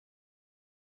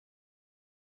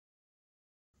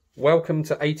Welcome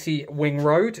to 80 Wing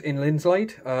Road in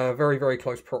Linslade, very, very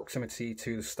close proximity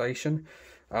to the station.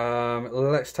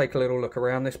 Let's take a little look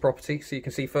around this property. So you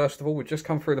can see, first of all, we've just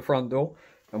come through the front door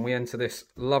and we enter this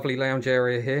lovely lounge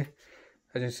area here.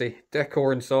 As you can see,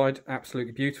 decor inside,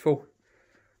 absolutely beautiful.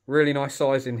 Really nice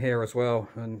size in here as well,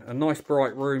 and a nice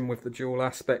bright room with the dual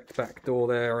aspect back door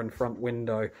there and front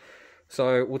window.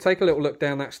 So we'll take a little look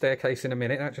down that staircase in a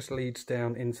minute. That just leads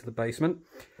down into the basement.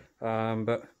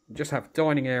 But just have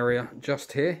dining area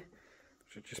just here.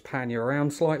 Should just pan you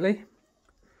around slightly.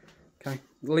 Okay,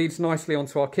 leads nicely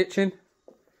onto our kitchen,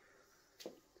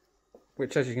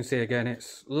 which, as you can see again,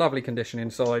 it's lovely condition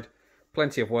inside.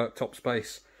 Plenty of worktop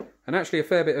space, and actually a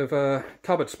fair bit of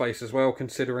cupboard space as well,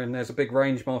 considering there's a big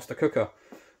range master cooker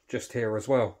just here as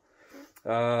well.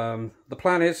 The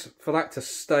plan is for that to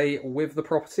stay with the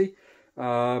property,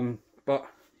 but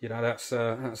you know, that's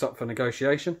up for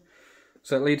negotiation.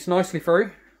 So it leads nicely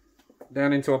through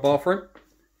down into a bathroom.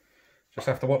 Just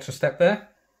have to watch the step there.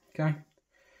 Okay,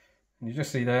 and you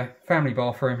just see there, family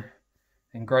bathroom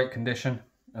in great condition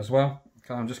as well.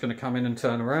 Okay, I'm just going to come in and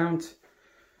turn around.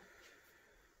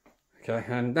 Okay,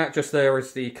 and that just there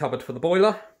is the cupboard for the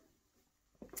boiler.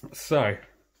 So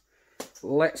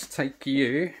let's take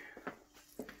you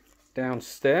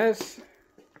downstairs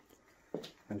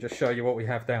and just show you what we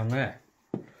have down there,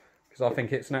 because I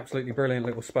think it's an absolutely brilliant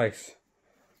little space.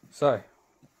 So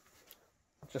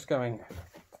just going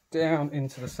down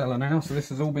into the cellar now. So this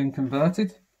has all been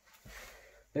converted,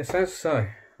 it says. So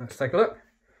let's take a look.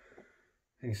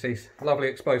 You can see lovely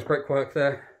exposed brickwork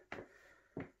there.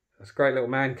 It's a great little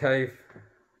man cave.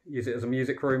 Use it as a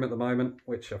music room at the moment,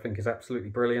 which I think is absolutely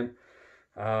brilliant.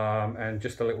 And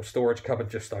just a little storage cupboard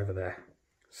just over there.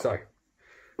 So,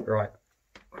 right,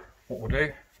 what we'll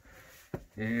do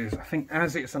is, I think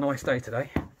as it's a nice day today,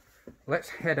 let's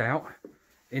head out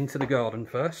into the garden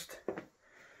first,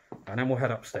 and then we'll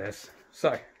head upstairs.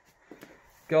 So,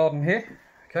 garden here.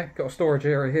 Okay, got a storage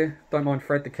area here. Don't mind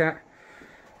Fred the cat.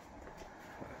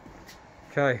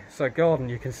 Okay, so garden,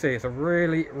 you can see it's a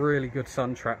really, really good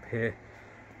sun trap here.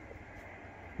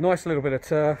 Nice little bit of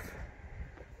turf,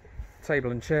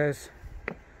 table and chairs,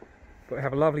 but we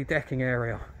have a lovely decking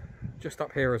area just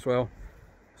up here as well.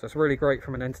 So it's really great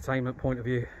from an entertainment point of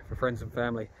view for friends and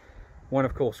family, when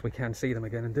of course we can see them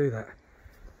again and do that.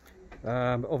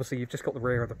 Obviously you've just got the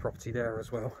rear of the property there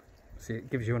as well, so it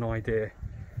gives you an idea.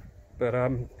 But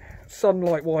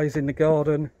sunlight wise in the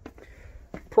garden,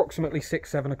 approximately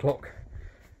 6-7 o'clock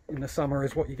in the summer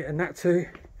is what you're getting that to.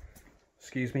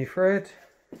 Excuse me, Fred.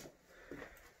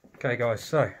 Okay guys,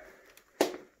 so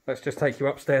let's just take you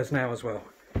upstairs now as well.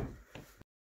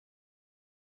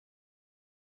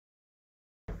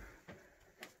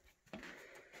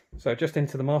 So just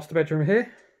into the master bedroom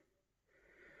here.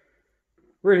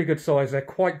 Really good size there,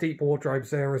 quite deep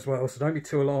wardrobes there as well, so don't be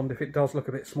too alarmed if it does look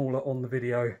a bit smaller on the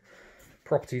video.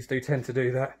 Properties do tend to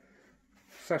do that.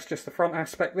 So that's just the front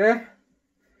aspect there.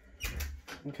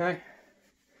 Okay,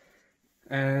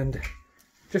 and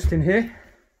just in here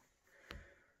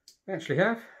we actually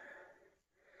have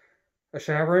a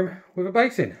shower room with a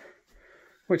basin,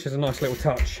 which is a nice little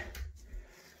touch.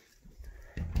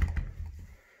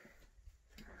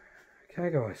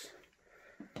 Okay guys,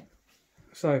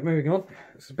 so moving on,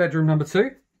 this is bedroom number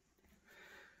 2.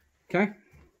 Okay,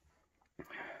 which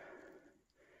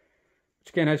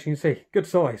again, as you can see, good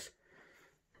size,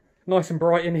 nice and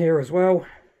bright in here as well.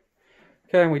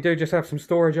 Okay, and we do just have some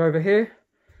storage over here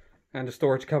and a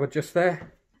storage cupboard just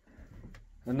there,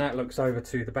 and that looks over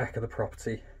to the back of the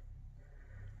property.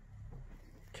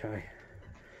 Okay,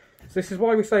 so this is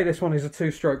why we say this one is a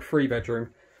 2-stroke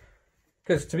 3-bedroom,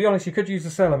 because to be honest, you could use the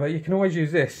cellar, but you can always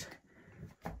use this,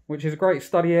 which is a great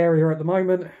study area at the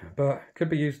moment, but could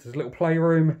be used as a little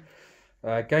playroom,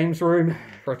 games room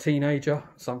for a teenager,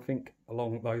 something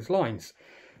along those lines.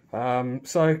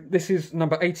 So this is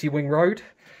number 80 Wing Road.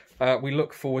 We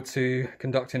look forward to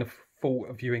conducting a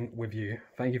full viewing with you.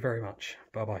 Thank you very much.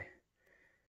 Bye bye.